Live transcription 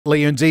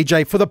Leah and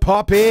DJ for the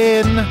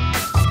pop-in.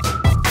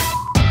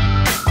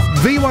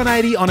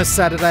 V180 on a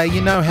Saturday. You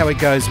know how it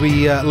goes.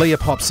 Leah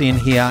pops in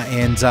here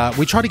and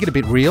we try to get a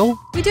bit real.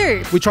 We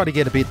do. We try to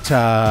get a bit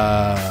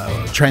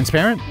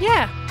transparent.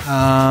 Yeah.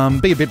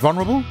 Be a bit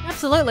vulnerable.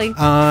 Absolutely.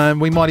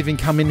 We might even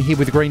come in here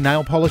with green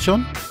nail polish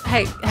on.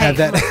 Hey. Have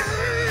that.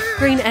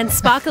 Green and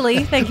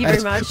sparkly. Thank you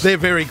very much. They're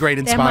very green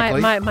and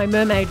sparkly. My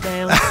mermaid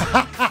nails.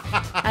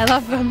 I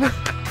love them.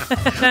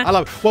 I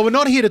love it. Well, we're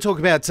not here to talk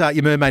about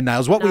your mermaid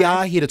nails. What we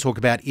are here to talk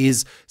about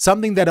is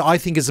something that I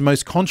think is the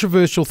most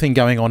controversial thing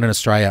going on in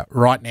Australia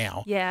right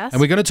now. Yes. And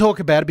we're going to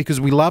talk about it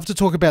because we love to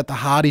talk about the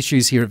hard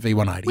issues here at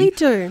V180. We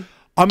do.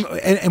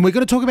 And we're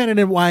going to talk about it in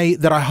a way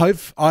that I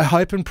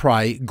hope and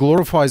pray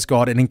glorifies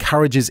God and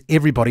encourages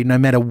everybody, no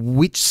matter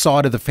which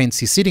side of the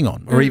fence you're sitting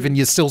on, or even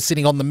you're still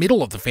sitting on the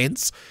middle of the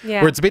fence,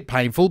 where it's a bit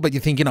painful, but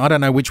you're thinking, I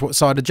don't know which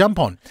side to jump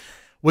on.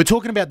 We're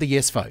talking about the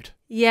yes vote,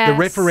 the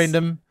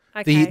referendum.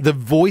 Okay. The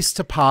voice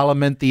to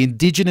Parliament, the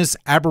Indigenous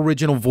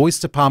Aboriginal voice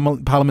to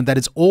Parliament, that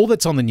is all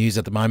that's on the news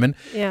at the moment.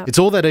 Yeah. It's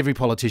all that every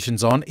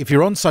politician's on. If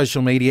you're on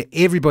social media,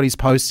 everybody's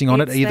posting on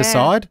it either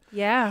side.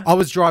 Yeah. I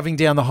was driving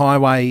down the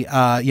highway,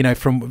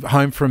 from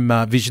home from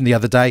Vision the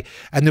other day,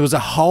 and there was a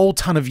whole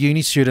ton of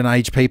uni student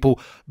age people,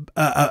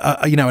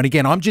 and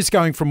again, I'm just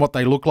going from what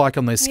they look like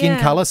on their skin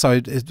colour, so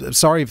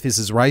sorry if this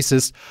is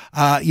racist.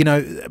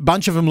 A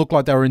bunch of them look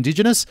like they were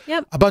Indigenous.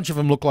 Yep. A bunch of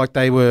them look like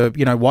they were,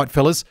 white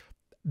fellas.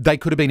 They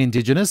could have been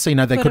Indigenous, they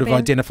could have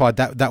identified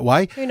that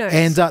way. Who knows?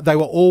 And they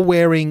were all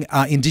wearing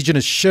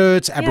Indigenous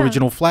shirts,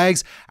 Aboriginal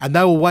flags, and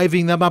they were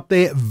waving them up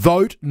there.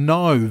 Vote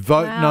no,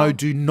 no,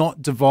 do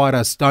not divide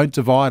us, don't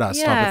divide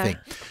us type of thing.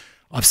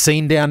 I've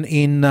seen down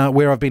in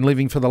where I've been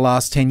living for the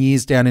last 10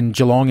 years, down in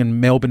Geelong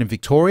and Melbourne and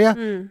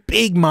Victoria,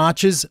 big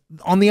marches.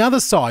 On the other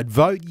side,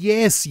 vote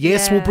yes.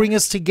 Yes will bring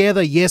us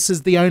together. Yes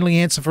is the only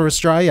answer for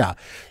Australia.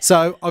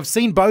 So I've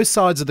seen both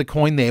sides of the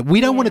coin there.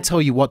 We don't want to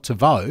tell you what to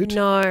vote.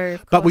 No,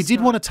 but we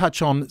did want to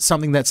touch on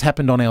something that's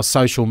happened on our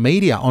social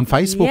media, on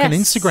Facebook and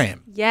Instagram.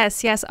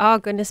 Yes. Oh,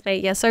 goodness me.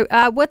 Yeah. So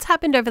what's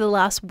happened over the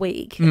last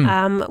week?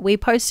 We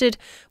posted,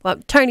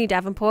 Tony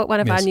Davenport, one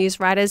of our news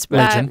writers,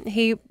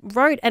 he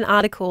wrote an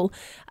article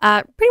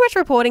pretty much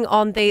reporting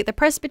on the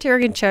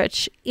Presbyterian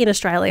Church in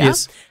Australia.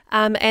 Yes.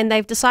 And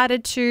they've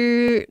decided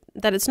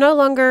that it's no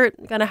longer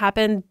going to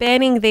happen,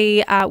 banning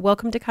the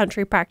welcome to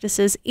country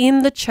practices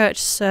in the church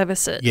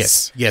services.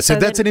 Yes. So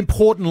that's an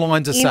important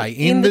line to say.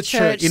 In the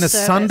church, in a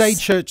Sunday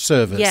church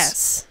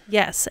service.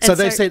 Yes. So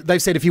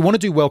they've said if you want to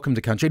do welcome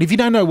to country, and if you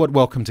don't know what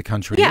welcome to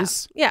country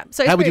is,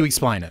 so how would you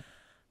explain it?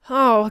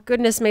 Oh,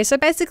 goodness me. So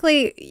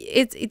basically,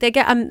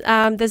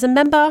 there's a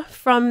member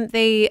from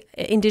the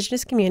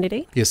Indigenous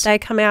community. Yes. They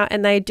come out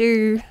and they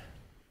do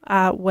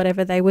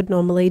whatever they would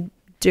normally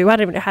do. I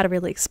don't even know how to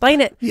really explain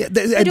it. Yeah,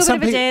 they do a bit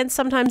of a dance.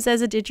 Sometimes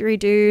there's a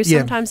didgeridoo.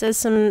 Sometimes there's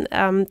some,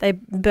 they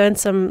burn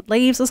some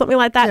leaves or something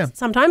like that. Yeah.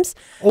 Sometimes.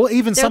 Or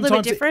even they're sometimes. A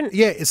little bit different.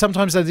 Yeah,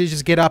 sometimes they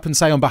just get up and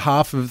say on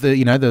behalf of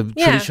the, the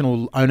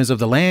traditional owners of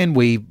the land,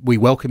 we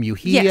welcome you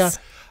here. Yes.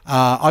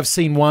 I've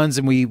seen ones,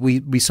 and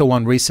we saw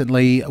one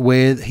recently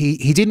where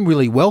he didn't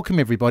really welcome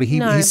everybody.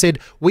 He said,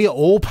 we are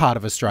all part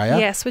of Australia.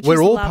 Yes, which we're is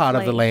all lovely. part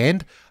of the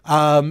land.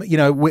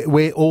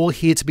 We're all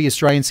here to be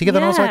Australians together.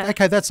 And I was like,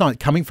 okay, that's not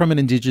coming from an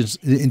indigenous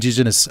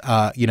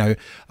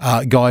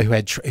guy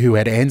who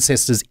had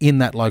ancestors in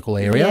that local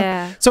area.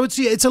 Yeah. So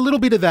it's a little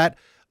bit of that.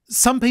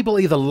 Some people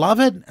either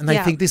love it and they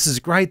think this is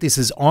great, this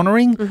is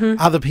honouring.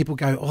 Other people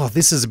go, oh,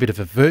 this is a bit of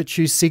a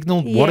virtue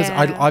signal. Yeah. What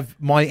is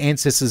my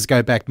ancestors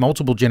go back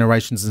multiple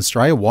generations in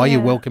Australia. Why are you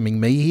welcoming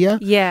me here?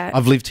 Yeah.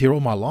 I've lived here all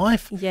my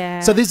life.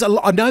 Yeah. So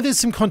I know there's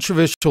some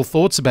controversial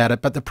thoughts about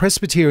it, but the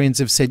Presbyterians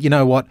have said, you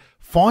know what,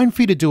 fine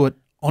for you to do it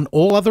on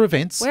all other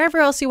events. Wherever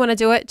else you want to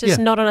do it, just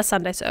not on a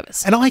Sunday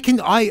service. And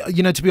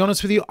to be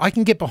honest with you, I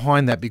can get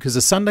behind that because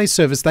a Sunday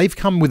service, they've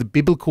come with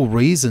biblical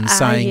reasons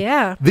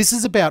saying this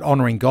is about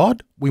honouring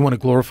God. We want to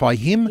glorify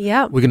Him.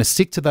 Yeah. We're going to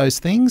stick to those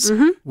things.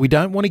 We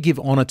don't want to give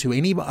honour to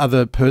any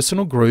other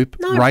personal group,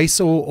 race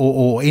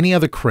or any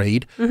other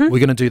creed. We're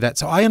going to do that.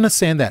 So I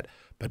understand that.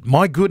 But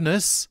my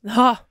goodness,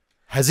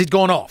 has it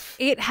gone off?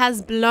 It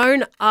has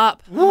blown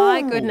up. Ooh.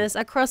 My goodness.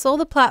 Across all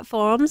the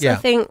platforms. I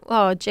think,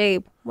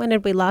 when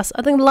did we last?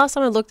 I think the last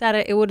time I looked at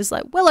it, it was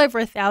like well over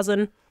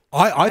 1,000.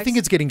 I think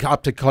it's getting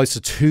up to close to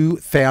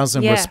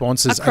 2,000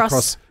 responses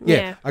across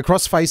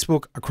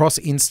Facebook, across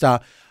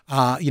Insta.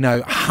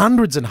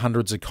 Hundreds and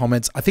hundreds of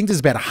comments. I think there's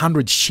about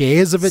 100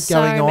 shares of it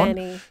going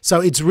on. So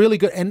it's really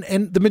good.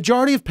 And the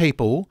majority of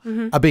people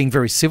are being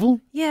very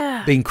civil,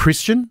 being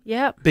Christian,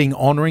 being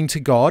honouring to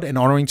God and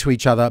honouring to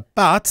each other.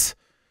 But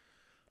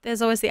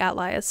there's always the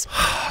outliers.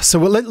 So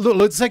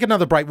let's take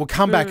another break. We'll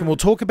come back and we'll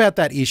talk about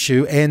that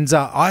issue. And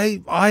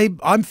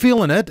I'm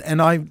feeling it,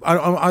 and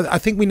I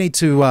think we need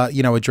to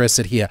address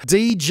it here.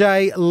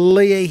 DJ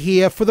Leah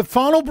here for the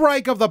final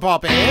break of the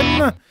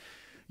pop-in.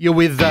 You're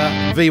with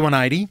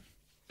V180,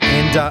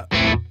 and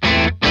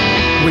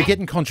We're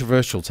getting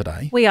controversial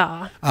today. We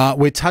are.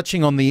 We're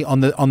touching on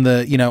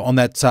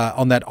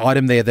that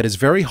item there that is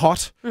very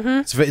hot.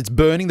 Mm-hmm. It's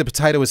burning. The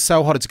potato is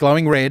so hot it's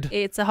glowing red.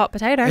 It's a hot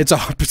potato. It's a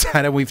hot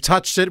potato. We've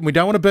touched it, and we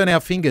don't want to burn our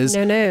fingers.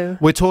 No.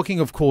 We're talking,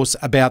 of course,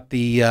 about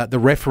the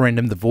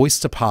referendum, the voice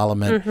to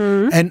Parliament,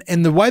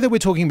 and the way that we're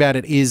talking about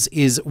it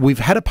is we've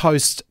had a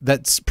post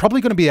that's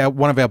probably going to be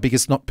one of our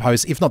biggest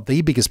posts, if not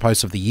the biggest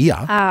post of the year.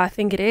 I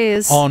think it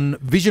is on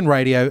Vision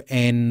Radio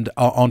and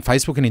on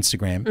Facebook and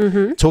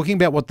Instagram, talking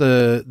about what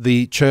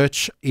the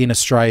church in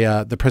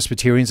Australia, the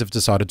Presbyterians, have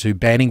decided to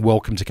banning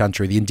welcome to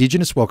country, the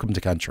Indigenous welcome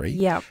to country,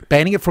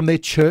 banning it from their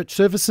church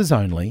services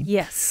only.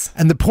 Yes.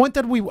 And the point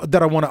that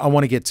I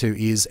want to get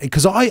to is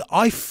because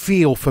I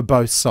feel for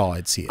both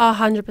sides here.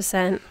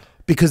 100%.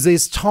 Because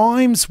there's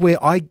times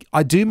where I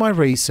do my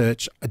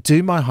research, I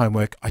do my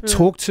homework, I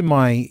talk to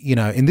my,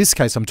 in this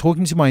case, I'm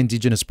talking to my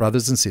Indigenous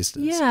brothers and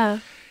sisters. Yeah.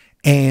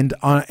 And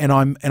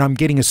I'm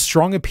getting a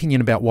strong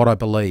opinion about what I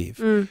believe.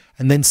 And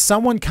then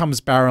someone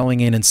comes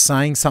barreling in and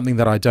saying something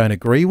that I don't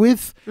agree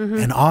with,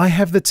 and I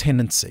have the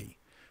tendency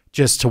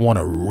just to want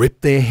to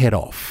rip their head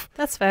off.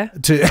 That's fair.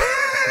 To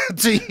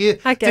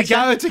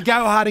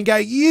go hard and go,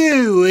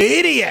 you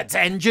idiot,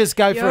 and just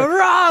go you're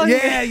wrong.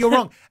 Yeah, you're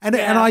wrong. And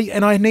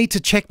I need to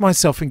check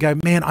myself and go,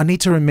 man, I need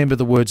to remember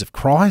the words of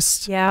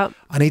Christ. Yeah.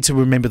 I need to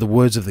remember the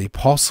words of the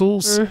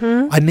apostles.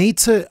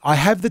 I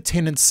have the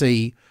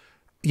tendency,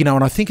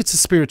 and I think it's a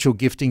spiritual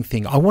gifting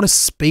thing. I want to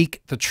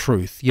speak the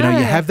truth. You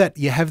have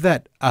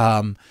that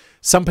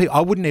some people, I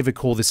wouldn't ever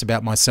call this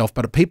about myself,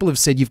 but people have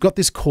said you've got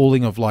this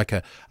calling of like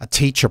a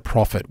teacher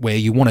prophet where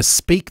you want to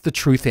speak the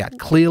truth out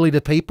clearly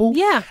to people.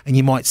 Yeah. And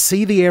you might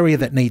see the area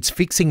that needs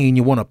fixing and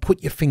you want to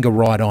put your finger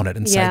right on it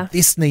and say,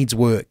 this needs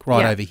work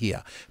right over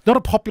here. Not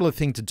a popular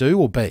thing to do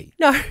or be.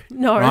 No.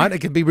 Right? It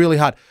can be really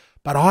hard.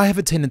 But I have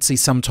a tendency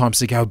sometimes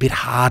to go a bit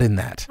hard in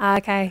that.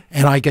 Okay.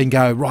 And I can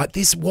go, right,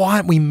 why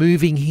aren't we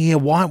moving here?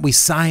 Why aren't we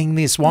saying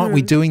this? Why aren't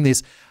we doing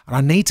this? And I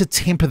need to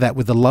temper that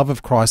with the love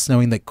of Christ,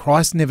 knowing that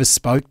Christ never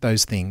spoke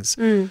those things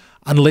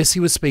unless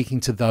he was speaking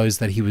to those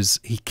that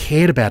he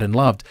cared about and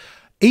loved.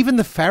 Even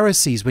the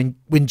Pharisees, when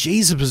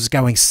Jesus was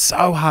going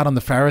so hard on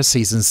the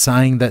Pharisees and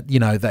saying that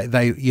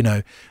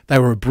they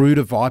were a brood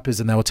of vipers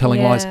and they were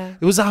telling lies,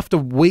 it was after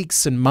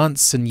weeks and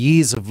months and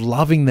years of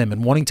loving them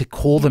and wanting to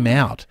call them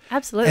out.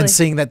 Absolutely. And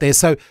seeing that there.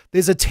 So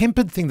there's a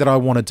tempered thing that I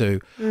want to do.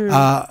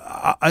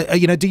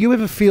 Do you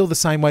ever feel the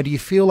same way? Do you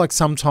feel like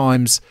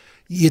sometimes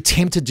you're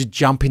tempted to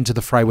jump into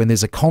the fray when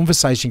there's a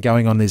conversation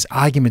going on, there's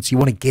arguments, you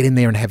want to get in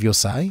there and have your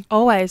say?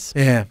 Always.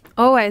 Yeah.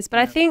 Always. But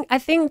I think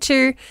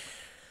too,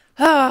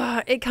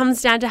 it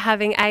comes down to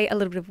having a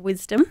little bit of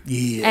wisdom,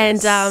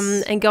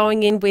 and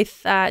going in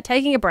with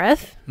taking a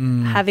breath,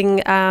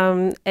 having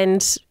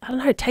and I don't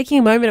know, taking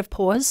a moment of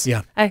pause,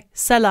 a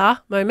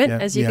selah moment,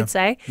 as you could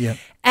say,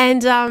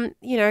 and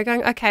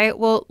going, okay,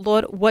 well,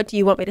 Lord, what do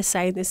you want me to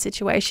say in this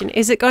situation?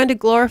 Is it going to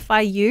glorify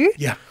you,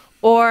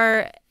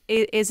 or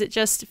is it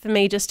just for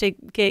me just to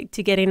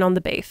get in on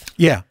the beef?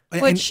 Yeah.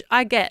 Which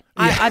I get.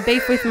 I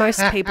beef with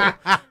most people.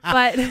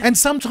 But and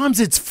sometimes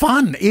it's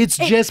fun. It's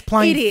just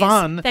plain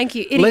fun. Thank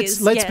you.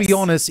 Let's be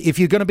honest. If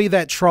you're going to be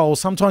that troll,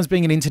 sometimes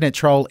being an internet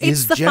troll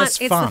is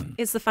just fun.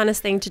 It's the funnest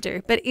thing to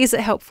do. But is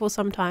it helpful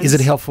sometimes? Is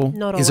it helpful?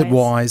 Not always. Is it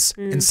wise?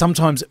 And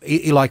sometimes,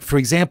 like, for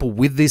example,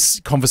 with this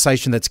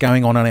conversation that's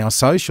going on our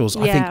socials,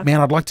 I think, man,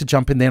 I'd like to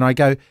jump in there and I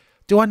go,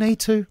 do I need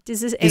to?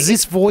 Is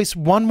this voice,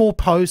 one more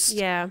post,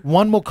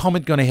 one more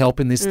comment going to help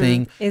in this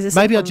thing?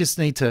 Maybe I just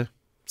need to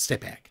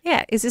step back.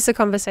 Yeah. Is this a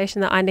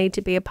conversation that I need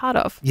to be a part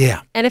of?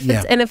 Yeah. And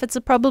if it's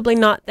probably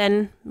not,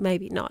 then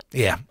maybe not.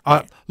 Yeah.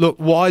 Look,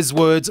 wise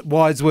words.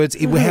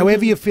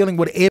 However you're feeling,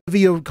 whatever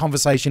your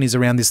conversation is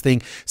around this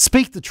thing,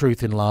 speak the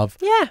truth in love.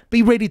 Yeah.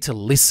 Be ready to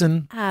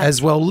listen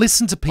as well.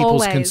 Listen to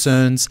people's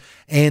concerns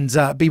and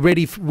be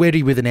ready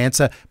with an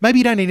answer. Maybe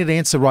you don't need an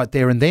answer right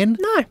there and then.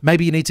 No.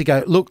 Maybe you need to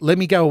go, look, let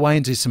me go away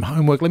and do some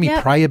homework. Let me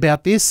pray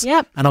about this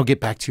and I'll get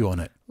back to you on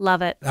it.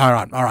 Love it. All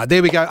right.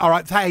 There we go. All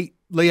right. Hey,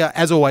 Leah,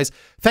 as always,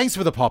 thanks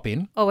for the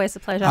pop-in. Always a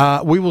pleasure.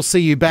 We will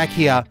see you back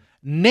here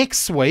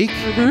next week,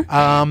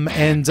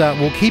 and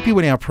we'll keep you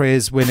in our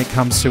prayers when it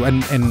comes to,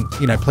 and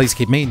please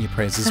keep me in your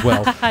prayers as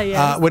well.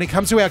 Yes. When it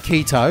comes to our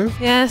keto,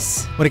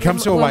 yes. When it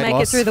comes to our weight loss, we'll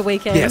make it through the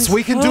weekend. Yes,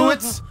 we can do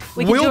it.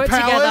 We can do it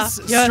together.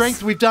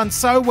 Strength. We've done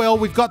so well.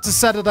 We've got to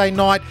Saturday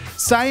night,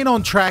 staying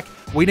on track.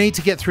 We need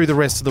to get through the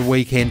rest of the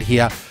weekend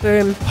here.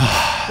 Boom.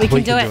 We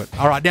can do it.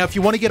 All right. Now, if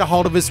you want to get a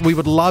hold of us, we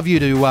would love you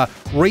to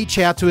reach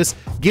out to us.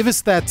 Give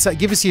us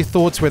your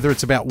thoughts, whether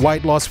it's about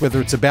weight loss,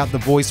 whether it's about the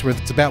voice, whether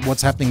it's about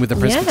what's happening with the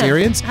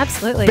Presbyterians.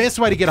 Absolutely. Best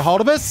way to get a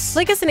hold of us?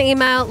 Flick us an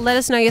email. Let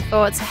us know your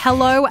thoughts.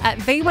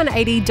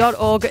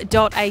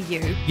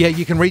 hello@v180.org.au. Yeah,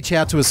 you can reach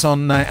out to us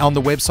on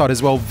the website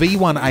as well,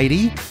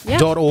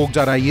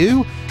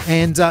 v180.org.au.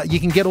 And you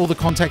can get all the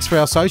contacts for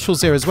our socials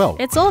there as well.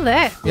 It's all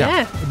there.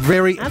 Yeah.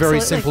 Very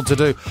simple to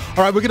do.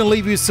 All right, we're going to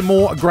leave you some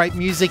more great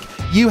music.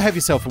 You have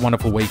yourself a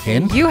wonderful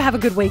weekend. You have a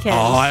good weekend.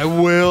 I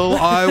will.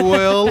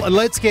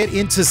 Let's get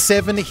into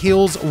Seven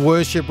Hills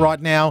Worship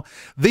right now.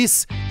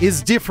 This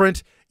is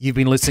different. You've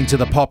been listening to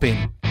The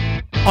Pop-In.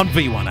 on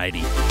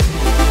V180.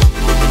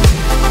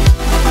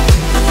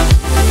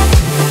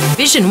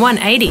 Vision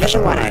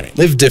 180.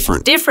 Live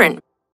different. Different.